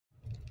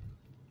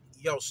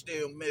Yo,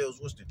 Still Mills,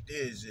 what's the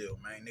deal,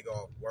 man? Nigga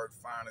off work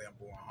finally. I'm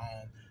going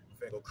home. I'm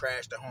finna go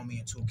crash the homie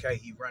in 2K.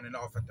 He running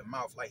off at the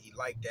mouth like he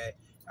like that.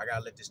 I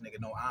gotta let this nigga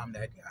know I'm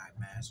that guy,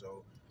 man.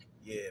 So,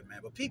 yeah, man.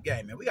 But peep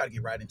game, man. We gotta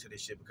get right into this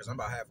shit because I'm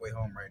about halfway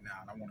home right now,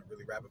 and I want to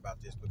really rap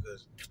about this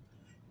because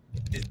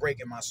it's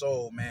breaking my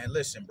soul, man.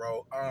 Listen,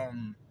 bro.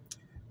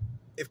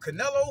 If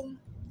Canelo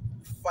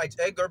fights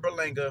Edgar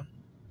Berlanga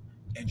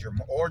and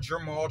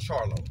Jamal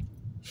Charlo,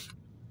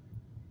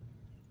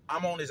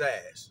 I'm on his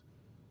ass.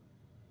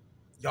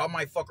 Y'all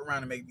might fuck around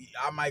and maybe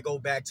I might go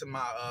back to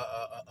my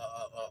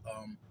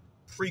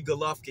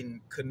pre-Golovkin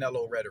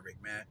Canelo rhetoric,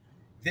 man.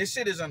 This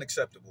shit is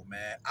unacceptable,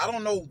 man. I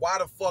don't know why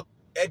the fuck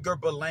Edgar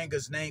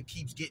Berlanga's name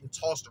keeps getting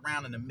tossed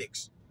around in the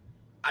mix.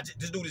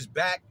 This dude is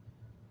back.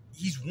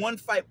 He's one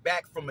fight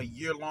back from a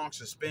year-long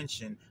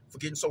suspension for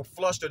getting so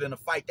flustered in a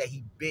fight that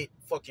he bit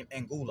fucking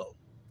Angulo.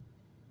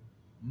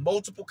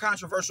 Multiple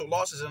controversial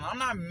losses, and I'm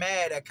not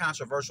mad at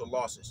controversial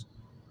losses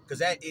because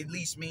that at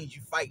least means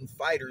you fighting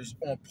fighters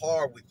on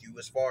par with you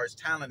as far as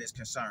talent is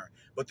concerned.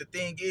 But the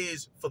thing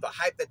is, for the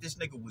hype that this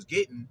nigga was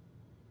getting,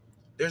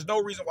 there's no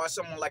reason why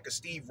someone like a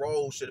Steve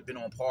Rolls should have been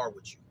on par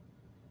with you.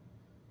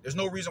 There's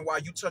no reason why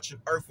you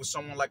touching earth with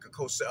someone like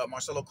a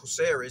Marcelo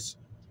Caceres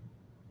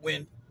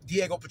when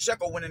Diego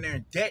Pacheco went in there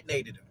and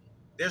detonated him.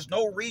 There's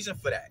no reason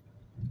for that.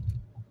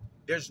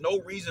 There's no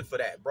reason for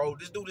that, bro.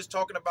 This dude is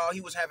talking about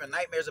he was having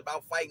nightmares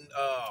about fighting,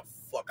 I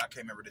can't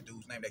remember the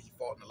dude's name that he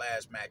fought in the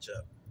last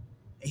matchup.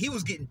 And he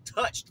was getting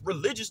touched,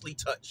 religiously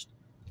touched.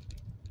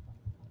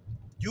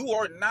 You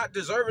are not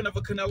deserving of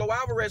a Canelo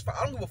Alvarez fight.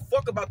 I don't give a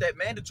fuck about that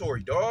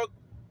mandatory, dog.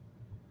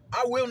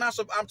 I will not.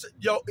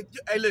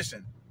 Hey,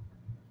 listen.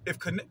 If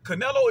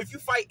Canelo, if you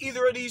fight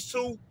either of these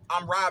two,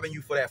 I'm robbing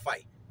you for that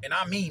fight. And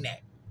I mean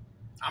that.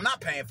 I'm not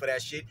paying for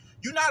that shit.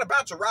 You're not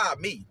about to rob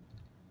me.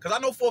 Because I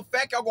know for a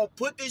fact y'all going to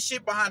put this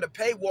shit behind a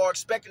paywall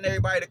expecting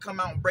everybody to come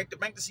out and break the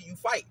bank to see you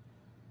fight.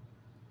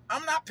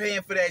 I'm not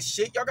paying for that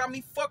shit. Y'all got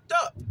me fucked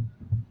up.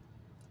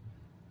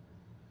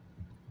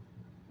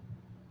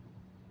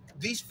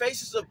 These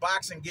faces of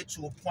boxing get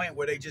to a point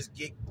where they just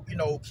get,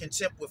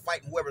 contempt with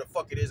fighting whoever the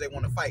fuck it is they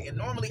want to fight. And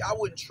normally I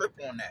wouldn't trip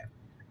on that.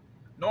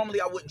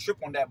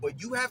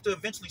 But you have to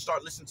eventually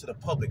start listening to the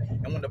public.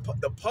 And when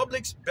the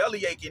public's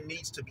belly aching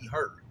needs to be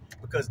heard,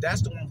 because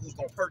that's the one who's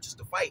going to purchase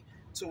the fight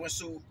to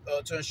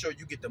ensure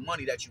you get the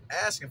money that you're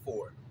asking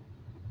for.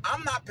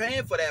 I'm not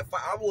paying for that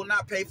fight. I will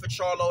not pay for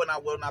Charlo and I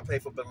will not pay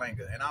for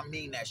Berlanga. And I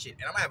mean that shit.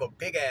 And I'm going to have a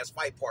big-ass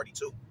fight party,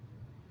 too.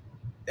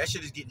 That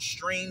shit is getting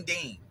streamed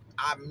in.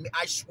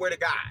 I swear to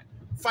God.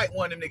 Fight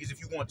one of them niggas if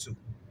you want to.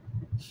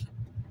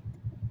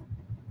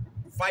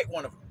 Fight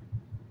one of them.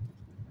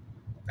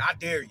 I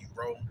dare you,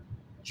 bro.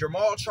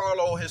 Jamal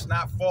Charlo has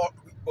not fought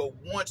but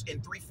once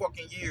in 3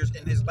 fucking years.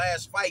 In his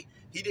last fight,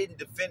 he didn't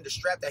defend the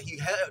strap that he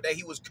had, that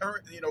he was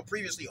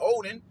previously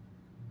holding.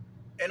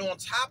 And on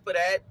top of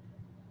that,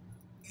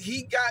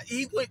 he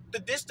went the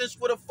distance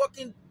with a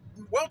fucking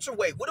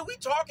welterweight. What are we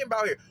talking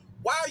about here?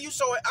 Why are you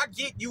so... I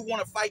get you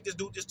want to fight this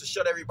dude just to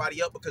shut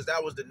everybody up because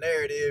that was the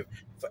narrative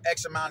for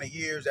X amount of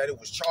years that it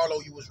was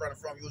Charlo you was running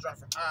from. You was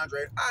running from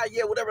Andre.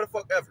 Yeah, whatever the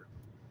fuck ever.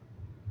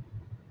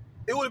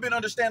 It would have been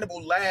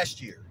understandable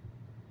last year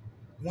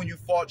when you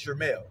fought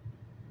Jermell.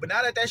 But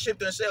now that shit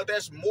done sailed,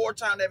 that's more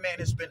time that man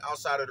has spent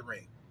outside of the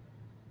ring.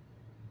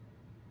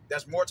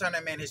 That's more time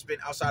that man has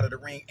spent outside of the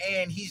ring.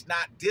 And he's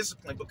not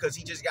disciplined because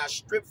he just got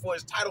stripped for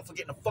his title for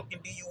getting a fucking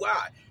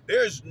DUI.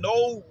 There's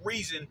no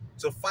reason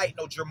to fight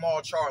no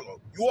Jamal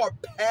Charlo. You are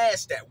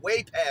past that.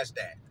 Way past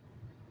that.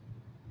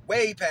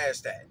 Way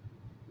past that.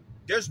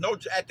 There's no...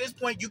 At this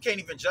point, you can't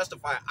even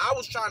justify it. I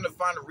was trying to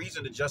find a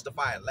reason to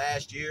justify it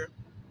last year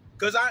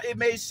because it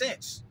made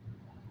sense.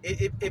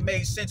 It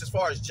made sense as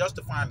far as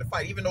justifying the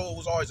fight. Even though it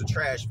was always a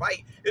trash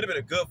fight, it'd have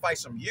been a good fight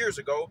some years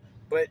ago.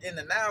 But in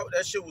the now,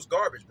 that shit was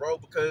garbage, bro,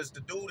 because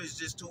the dude is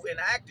just too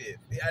inactive.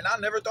 And I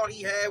never thought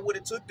he had what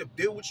it took to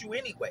deal with you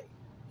anyway.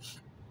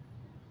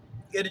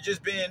 It had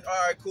just been,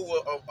 all right,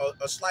 cool,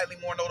 a slightly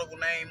more notable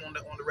name on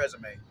the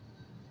resume.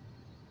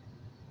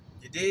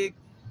 You dig?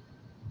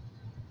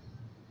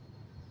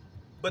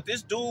 But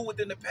this dude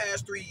within the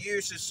past 3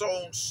 years has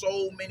shown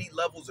so many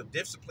levels of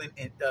discipline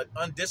and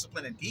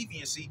undiscipline and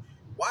deviancy.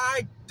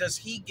 Why does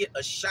he get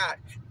a shot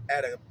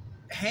at a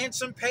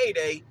handsome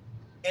payday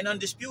and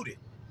undisputed?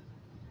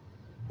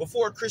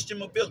 Before Christian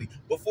Mobility,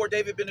 before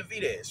David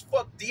Benavidez.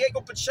 Fuck,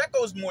 Diego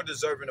Pacheco is more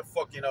deserving of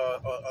fucking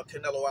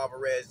Canelo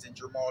Alvarez than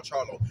Jamal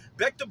Charlo.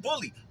 Beck the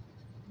Bully.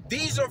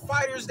 These are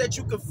fighters that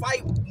you could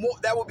fight more.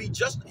 That would be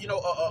just,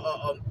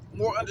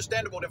 more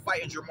understandable than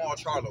fighting Jamal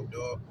Charlo,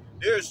 dog.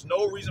 There's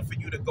no reason for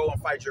you to go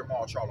and fight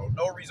Jamal Charlo.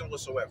 No reason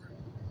whatsoever.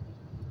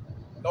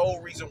 No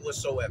reason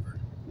whatsoever.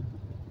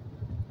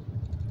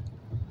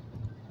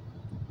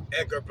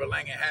 Edgar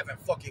Berlanga having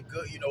fucking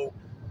good,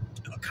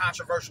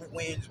 controversial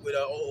wins with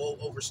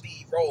over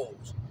Steve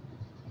Rolls.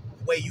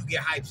 The way you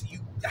get hyped.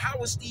 How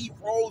was Steve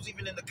Rolls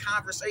even in the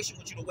conversation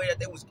with you the way that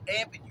they was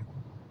amping you?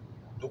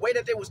 The way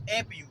that they was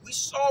amping you. We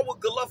saw what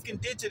Golovkin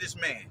did to this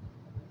man.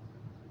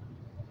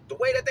 The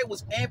way that they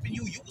was amping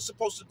you, you was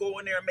supposed to go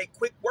in there and make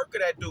quick work of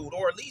that dude,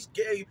 or at least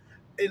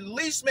At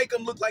least make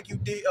him look like you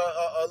did,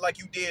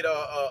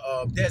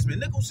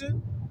 Desmond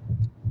Nicholson.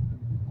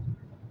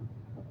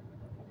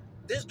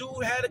 This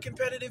dude had a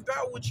competitive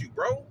bout with you,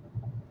 bro.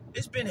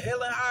 It's been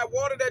hell and high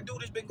water that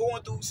dude has been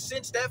going through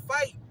since that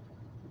fight.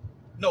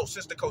 No,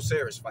 since the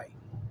Coceres fight.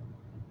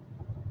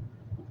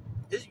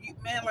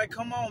 Man, like,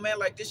 come on, man.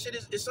 Like, this shit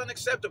it's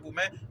unacceptable,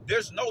 man.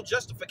 There's no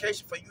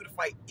justification for you to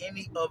fight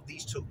any of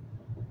these two.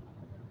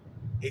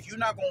 If you're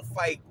not gonna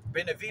fight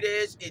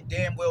Benavidez, it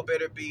damn well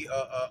better be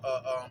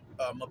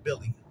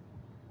Mobility.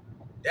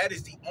 That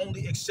is the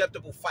only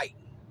acceptable fight.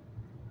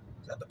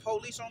 Is that the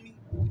police on me?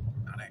 No,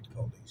 that ain't the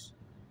police.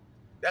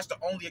 That's the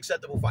only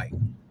acceptable fight.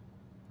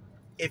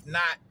 If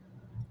not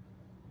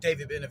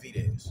David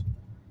Benavidez.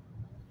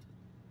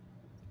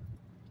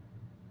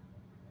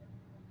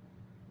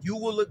 You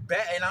will look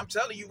bad, and I'm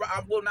telling you,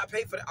 I will not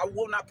pay for that. I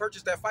will not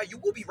purchase that fight. You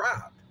will be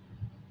robbed.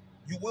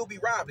 You will be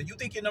robbed. And you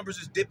think your numbers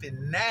is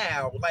dipping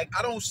now. Like,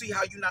 I don't see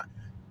how you not.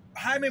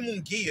 Jaime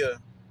Munguia,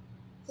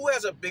 who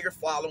has a bigger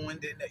following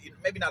than,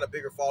 maybe not a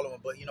bigger following,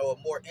 but, you know, a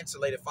more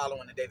insulated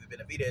following than David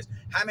Benavidez.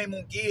 Jaime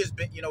Munguia has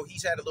been, you know,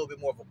 he's had a little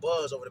bit more of a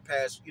buzz over the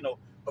past, you know,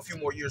 a few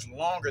more years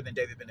longer than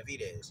David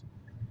Benavidez.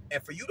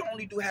 And for you to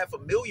only do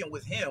 $500,000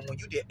 with him when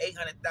you did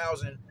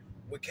 800,000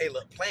 with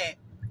Caleb Plant,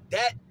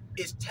 that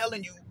is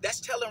telling you, that's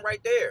telling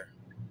right there.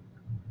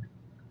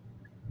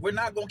 We're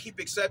not going to keep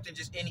accepting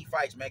just any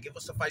fights, man. Give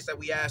us the fights that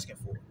we asking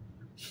for.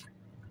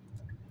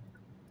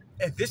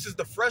 And this is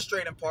the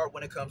frustrating part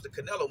when it comes to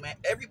Canelo, man.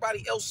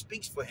 Everybody else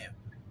speaks for him.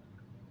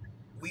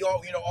 We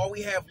all, you know, all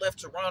we have left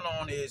to run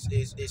on is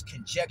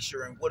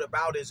conjecture and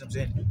whataboutisms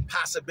and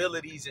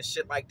possibilities and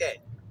shit like that.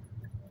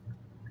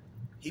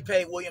 He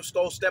paid William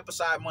Stoll step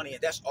aside money,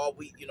 and that's all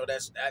we, you know,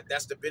 that's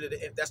the bit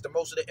of that's the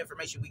most of the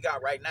information we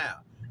got right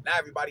now. Now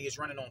everybody is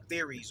running on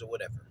theories or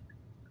whatever.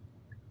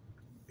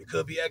 It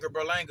could be Edgar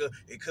Berlanga.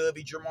 It could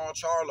be Jermall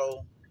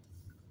Charlo.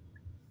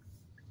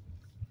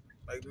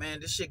 Like, man,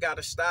 this shit got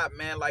to stop,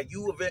 man. Like,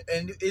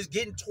 and it's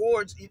getting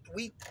towards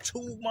week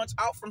 2 months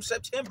out from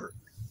September.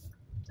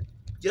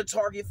 Your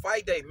target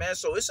fight day, man.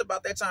 So it's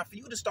about that time for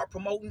you to start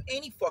promoting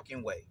any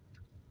fucking way.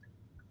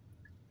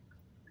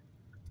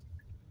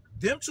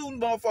 Them two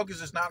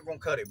motherfuckers is not going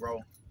to cut it, bro.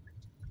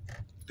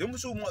 Them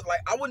two, like,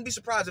 I wouldn't be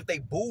surprised if they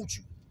booed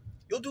you.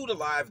 You'll do the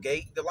live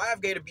gate. The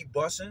live gate will be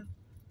busting.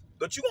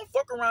 But you gonna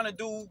fuck around and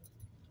do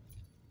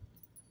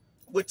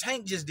what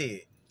Tank just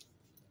did.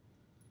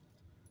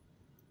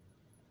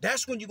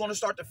 That's when you're gonna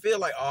start to feel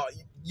like,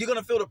 you're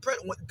gonna feel the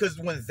pressure. Because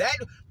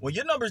when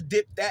your numbers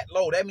dip that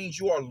low, that means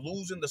you are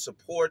losing the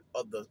support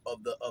of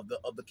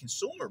the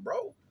consumer,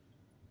 bro.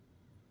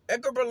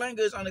 Edgar Berlanga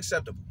is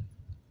unacceptable.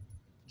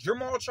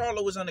 Jermall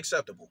Charlo is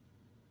unacceptable.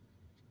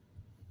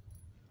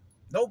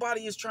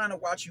 Nobody is trying to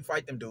watch you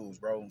fight them dudes,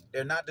 bro.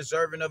 They're not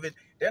deserving of it.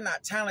 They're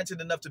not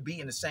talented enough to be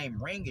in the same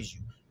ring as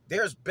you.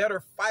 There's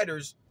better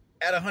fighters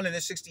at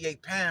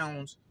 168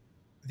 pounds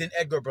than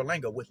Edgar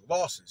Berlanga with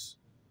losses.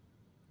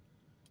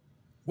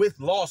 With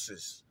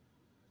losses.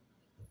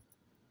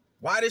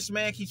 Why this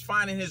man keeps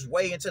finding his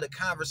way into the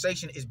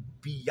conversation is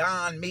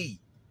beyond me.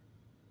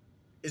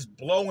 It's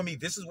blowing me.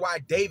 This is why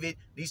David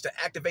needs to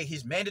activate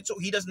his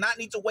mandatory. He does not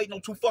need to wait no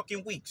 2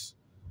 fucking weeks.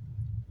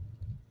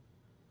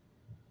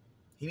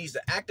 He needs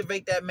to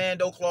activate that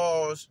Mando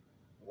clause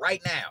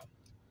right now.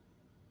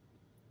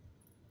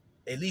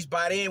 At least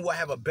by then, we'll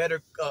have a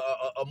better,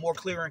 a more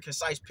clear and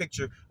concise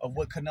picture of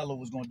what Canelo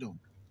was going to do.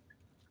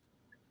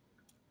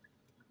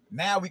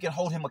 Now we can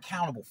hold him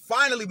accountable.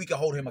 Finally, we can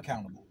hold him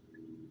accountable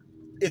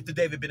if the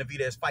David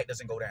Benavidez fight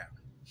doesn't go down.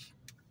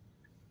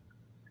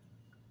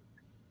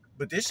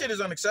 But this shit is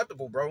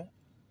unacceptable, bro.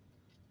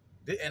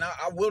 And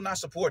I will not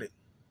support it.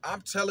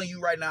 I'm telling you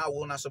right now, I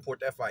will not support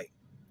that fight.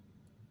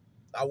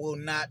 I will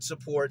not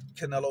support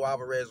Canelo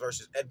Alvarez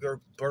versus Edgar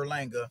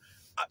Berlanga.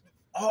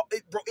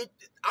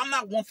 I'm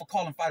not one for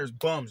calling fighters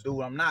bums,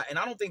 dude. I'm not. And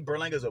I don't think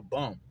Berlanga's a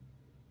bum.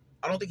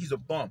 I don't think he's a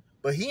bum.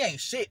 But he ain't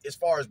shit as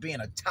far as being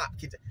a top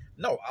kid.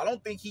 No, I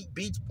don't think he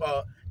beats...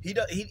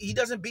 He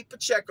doesn't beat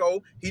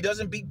Pacheco. He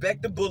doesn't beat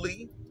Beck the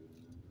Bully.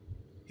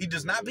 He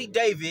does not beat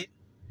David.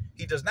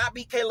 He does not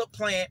beat Caleb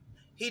Plant.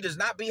 He does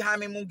not beat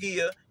Jaime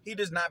Munguia. He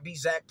does not beat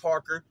Zach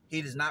Parker.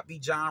 He does not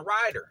beat John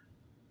Ryder.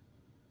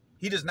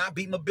 He does not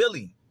beat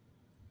Mobility.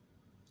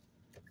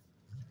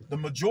 The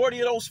majority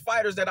of those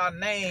fighters that I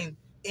named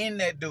in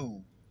that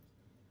dude,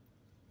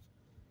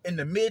 in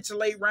the mid to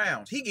late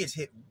rounds, he gets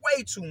hit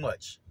way too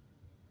much.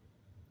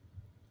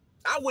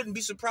 I wouldn't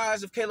be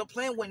surprised if Caleb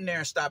Plant went in there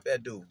and stopped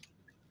that dude.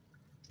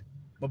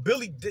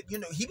 Mobility, you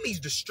know, he means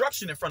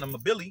destruction in front of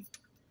Mobility.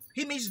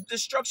 He means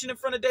destruction in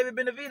front of David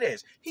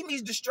Benavidez. He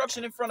means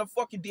destruction in front of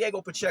fucking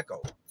Diego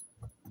Pacheco.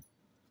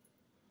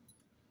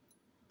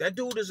 That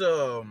dude is,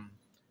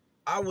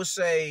 I would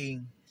say,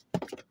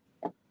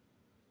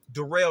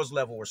 Darrell's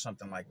level or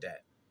something like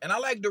that. And I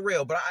like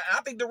Darrell, but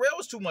I think Darrell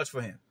is too much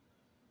for him.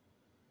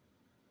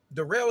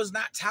 Darrell is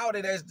not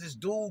touted as this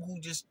dude who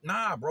just,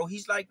 nah, bro.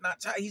 He's like not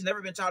touted. He's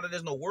never been touted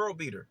as no world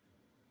beater.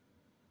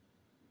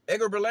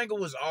 Edgar Berlanga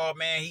was, oh,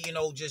 man, he, you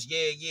know, just,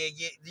 yeah.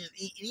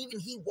 Even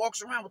he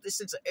walks around with this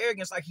sense of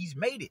arrogance like he's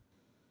made it.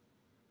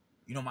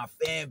 You know, my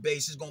fan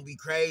base is gonna be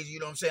crazy. You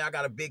know what I'm saying? I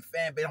got a big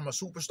fan base. I'm a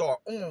superstar.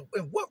 In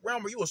what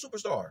realm are you a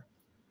superstar?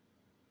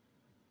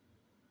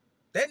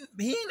 Then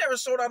he ain't never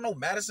sold out no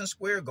Madison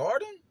Square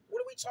Garden. What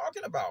are we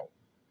talking about?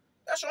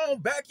 That's your own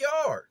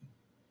backyard.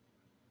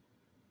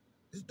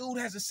 This dude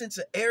has a sense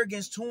of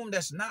arrogance to him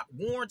that's not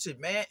warranted,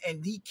 man.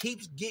 And he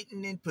keeps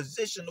getting in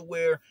position to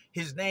where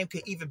his name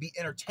could even be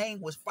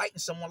entertained with fighting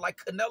someone like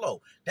Canelo.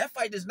 That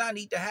fight does not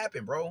need to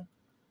happen, bro.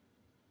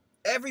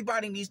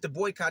 Everybody needs to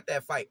boycott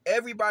that fight.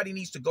 Everybody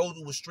needs to go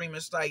to a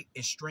streaming site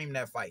and stream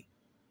that fight.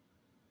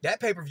 That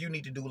pay-per-view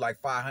need to do like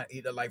 500,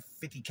 like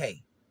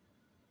 50K.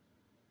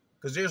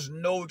 Because there's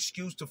no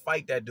excuse to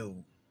fight that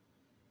dude.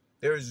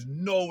 There is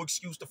no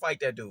excuse to fight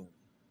that dude.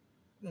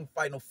 You don't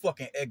fight no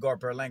fucking Edgar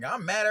Berlanga.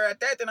 I'm madder at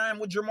that than I am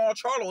with Jermall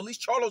Charlo. At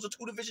least Charlo's a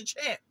 2-division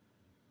champ.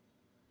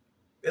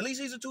 At least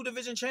he's a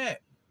 2-division champ.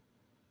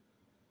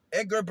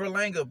 Edgar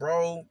Berlanga,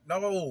 bro.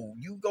 No,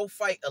 you go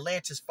fight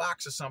Atlantis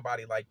Fox or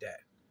somebody like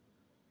that.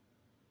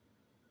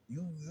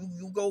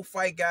 You go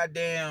fight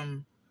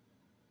goddamn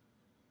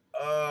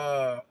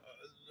I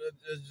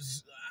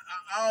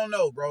don't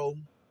know, bro.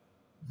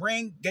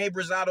 Bring Gabe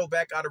Rosado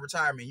back out of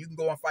retirement. You can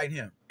go and fight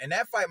him. And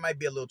that fight might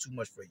be a little too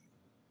much for you.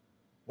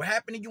 What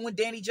happened to you and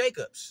Danny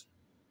Jacobs?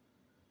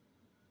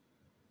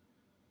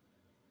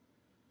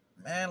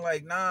 Man,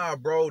 like, nah,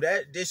 bro.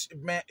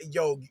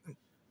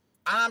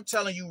 I'm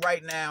telling you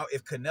right now,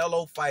 if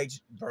Canelo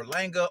fights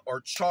Berlanga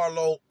or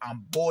Charlo,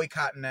 I'm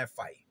boycotting that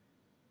fight.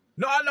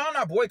 No, I'm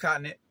not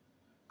boycotting it.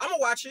 I'm going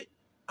to watch it.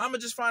 I'm going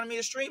to just find me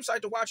a stream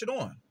site to watch it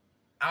on.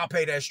 I'll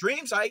pay that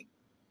stream site.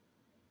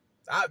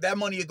 That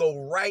money will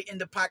go right in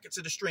the pockets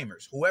of the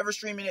streamers. Whoever's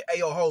streaming it, hey,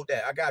 yo, hold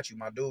that. I got you,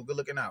 my dude. Good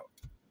looking out.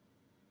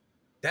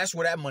 That's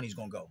where that money's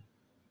going to go.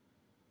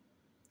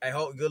 Hey,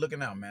 good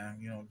looking out, man.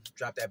 You know,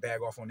 drop that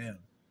bag off on them.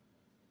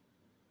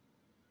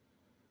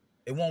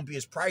 It won't be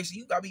as pricey.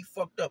 You got to be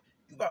fucked up.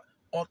 You got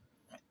on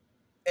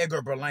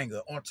Edgar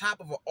Berlanga. On top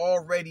of an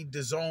already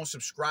DAZN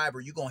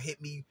subscriber, you're going to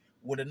hit me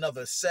with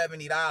another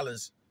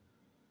 $70,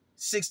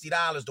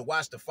 $60 to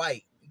watch the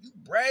fight. You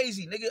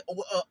crazy, nigga.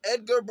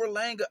 Edgar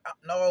Berlanga.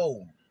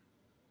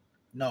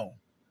 No.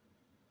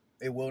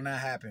 It will not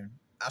happen.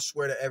 I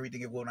swear to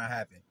everything, it will not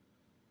happen.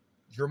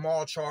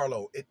 Jermall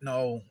Charlo.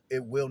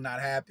 It will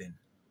not happen.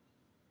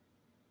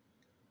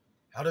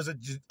 How does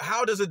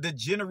a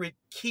degenerate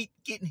keep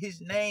getting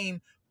his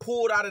name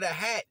pulled out of the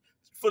hat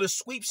for the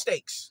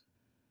sweepstakes?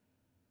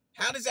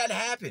 How does that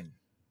happen?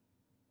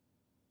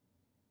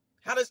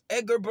 How does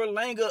Edgar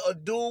Berlanga, a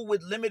dude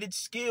with limited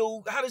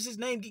skill, how does his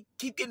name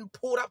keep getting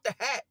pulled out the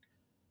hat?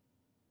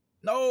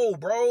 No,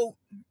 bro.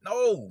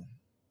 No.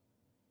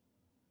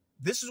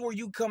 This is where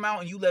you come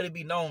out and you let it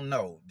be known.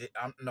 No,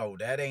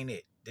 that ain't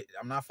it.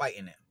 I'm not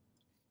fighting them.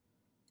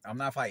 I'm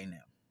not fighting them.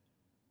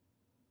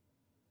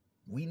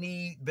 We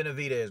need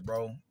Benavidez,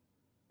 bro.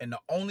 And the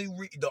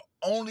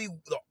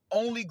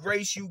only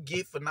grace you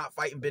get for not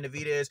fighting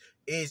Benavidez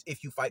is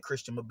if you fight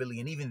Christian Mobility.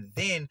 And even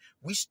then,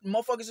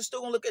 motherfuckers are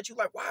still gonna look at you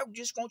like, why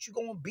just won't you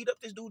go and beat up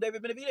this dude,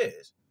 David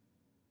Benavidez?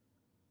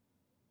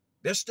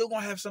 They're still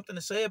gonna have something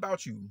to say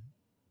about you.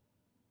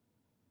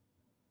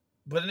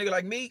 But a nigga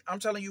like me, I'm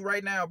telling you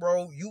right now,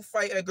 bro, you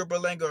fight Edgar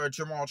Berlanga or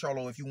Jermall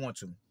Charlo if you want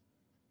to.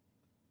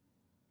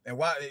 And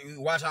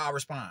watch how I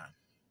respond.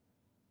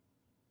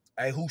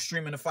 Hey, who's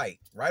streaming the fight?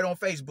 Right on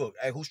Facebook.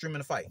 Hey, who's streaming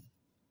the fight?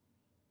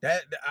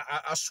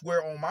 I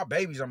swear on my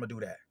babies I'm going to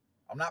do that.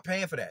 I'm not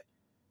paying for that.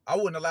 I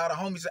wouldn't allow the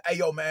homies to say, hey,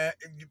 yo, man,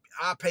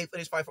 I'll pay for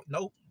this fight.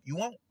 No, you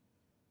won't.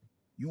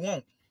 You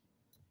won't.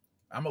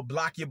 I'm going to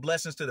block your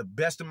blessings to the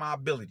best of my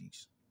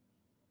abilities.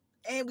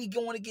 And we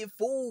going to get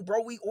food,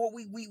 bro. I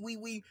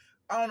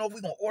don't know if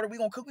we going to order. We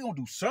going to cook. We going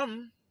to do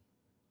something.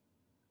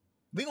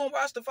 We going to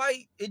watch the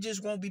fight. It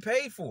just won't be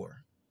paid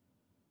for.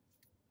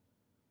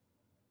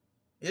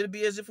 It'll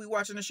be as if we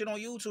watching this shit on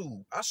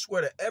YouTube. I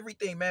swear to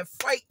everything, man.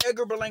 Fight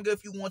Edgar Berlanga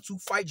if you want to.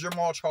 Fight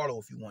Jermall Charlo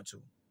if you want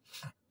to.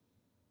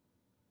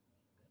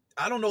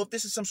 I don't know if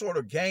this is some sort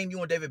of game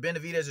you and David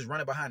Benavidez is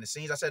running behind the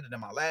scenes. I said it in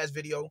my last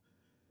video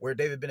where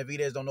David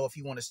Benavidez don't know if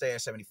he want to stay at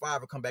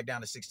 75 or come back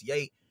down to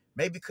 68.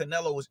 Maybe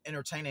Canelo was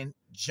entertaining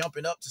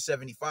jumping up to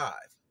 75.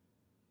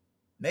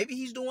 Maybe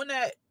he's doing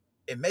that.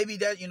 And maybe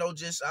that,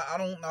 just, I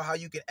don't know how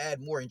you can add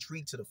more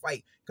intrigue to the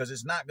fight because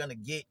it's not going to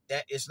get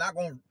that. It's not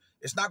going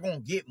to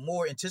get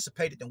more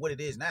anticipated than what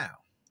it is now.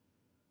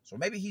 So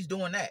maybe he's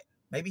doing that.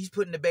 Maybe he's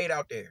putting the bait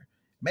out there.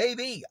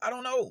 Maybe. I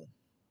don't know.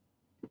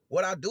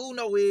 What I do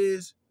know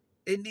is,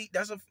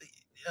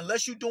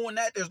 unless you're doing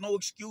that, there's no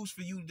excuse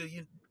for you to,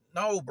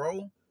 no,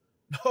 bro.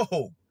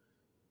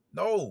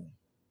 No.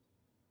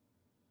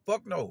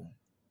 Fuck no.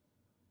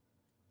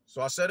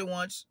 So I said it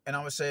once, and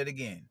I'm going to say it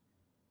again.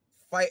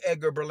 Fight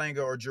Edgar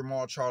Berlanga or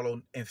Jermall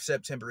Charlo in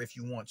September if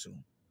you want to.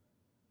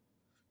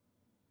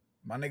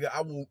 My nigga,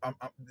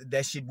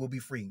 that shit will be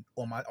free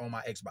on my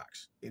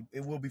Xbox.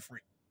 It will be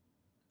free.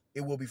 It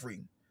will be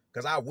free.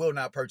 Because I will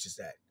not purchase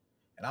that.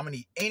 And I'm going to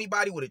need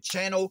anybody with a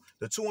channel,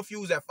 the two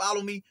infused that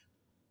follow me,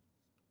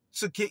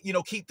 to keep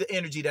the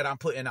energy that I'm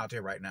putting out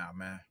there right now,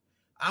 man.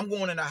 I'm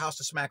going in the house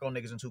to smack on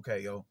niggas in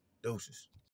 2K, yo. Deuces.